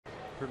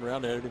Turn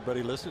around to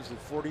anybody listening. Said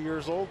 40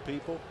 years old,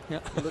 people. Yeah.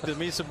 He looked at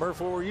me and said,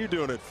 Murph, what were you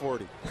doing at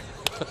 40?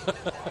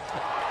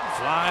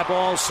 Fly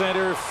ball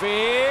center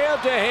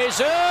field to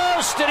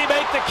Jesus. Did he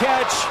make the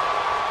catch?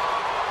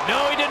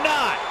 No, he did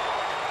not.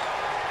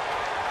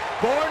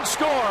 Bourne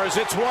scores.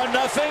 It's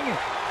 1-0.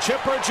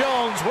 Chipper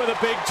Jones with a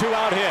big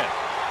 2-out hit.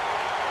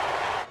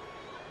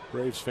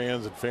 Braves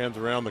fans and fans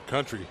around the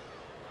country.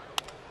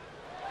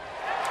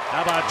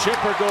 How about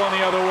Chipper going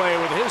the other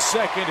way with his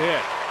second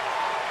hit?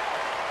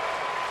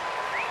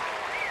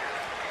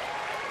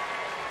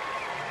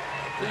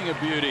 Thing of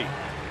beauty.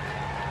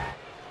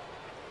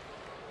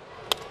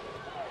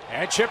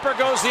 And Chipper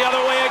goes the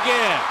other way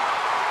again.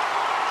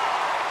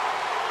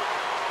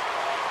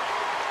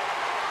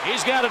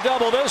 He's got a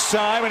double this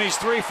time, and he's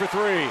 3 for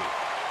 3.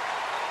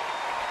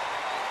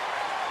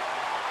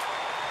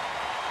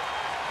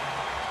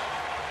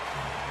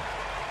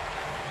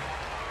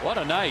 What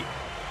a night.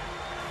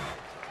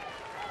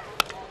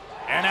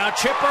 And now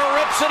Chipper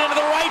rips it into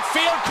the right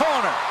field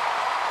corner.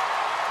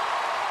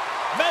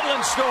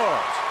 Medlin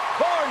scores.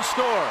 Bourne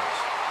scores.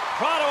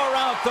 Prado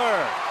around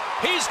third.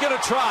 He's going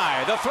to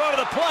try. The throw to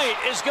the plate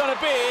is going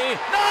to be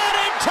not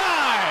in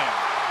time.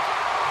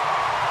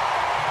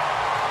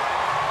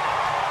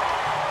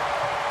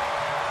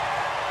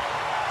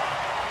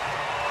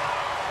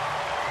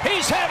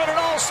 He's having an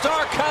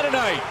all-star kind of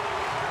night.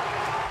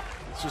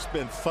 It's just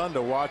been fun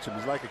to watch him.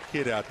 He's like a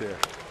kid out there.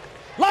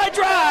 Line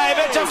drive.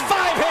 It's a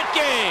 5-hit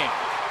game.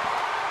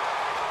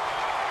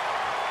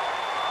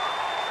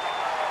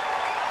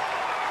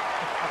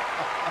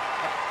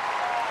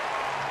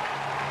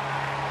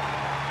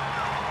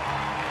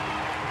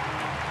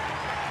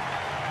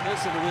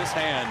 Listen to this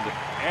hand.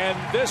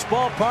 And this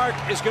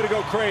ballpark is going to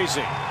go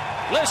crazy.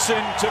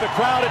 Listen to the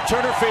crowd at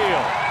Turner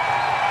Field.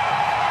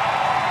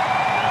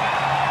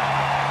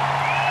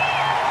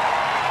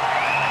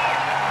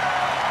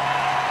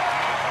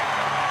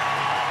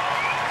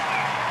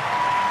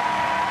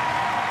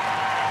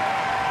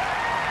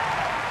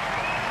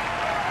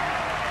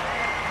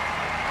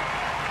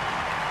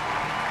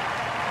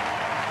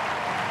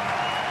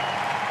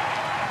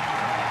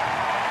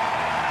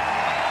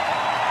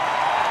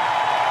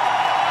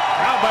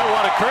 Might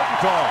want a curtain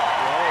call.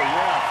 Oh,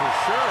 yeah, for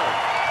sure.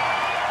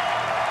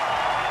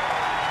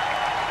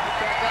 Get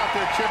back out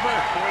there, Chipper.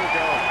 There we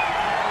go.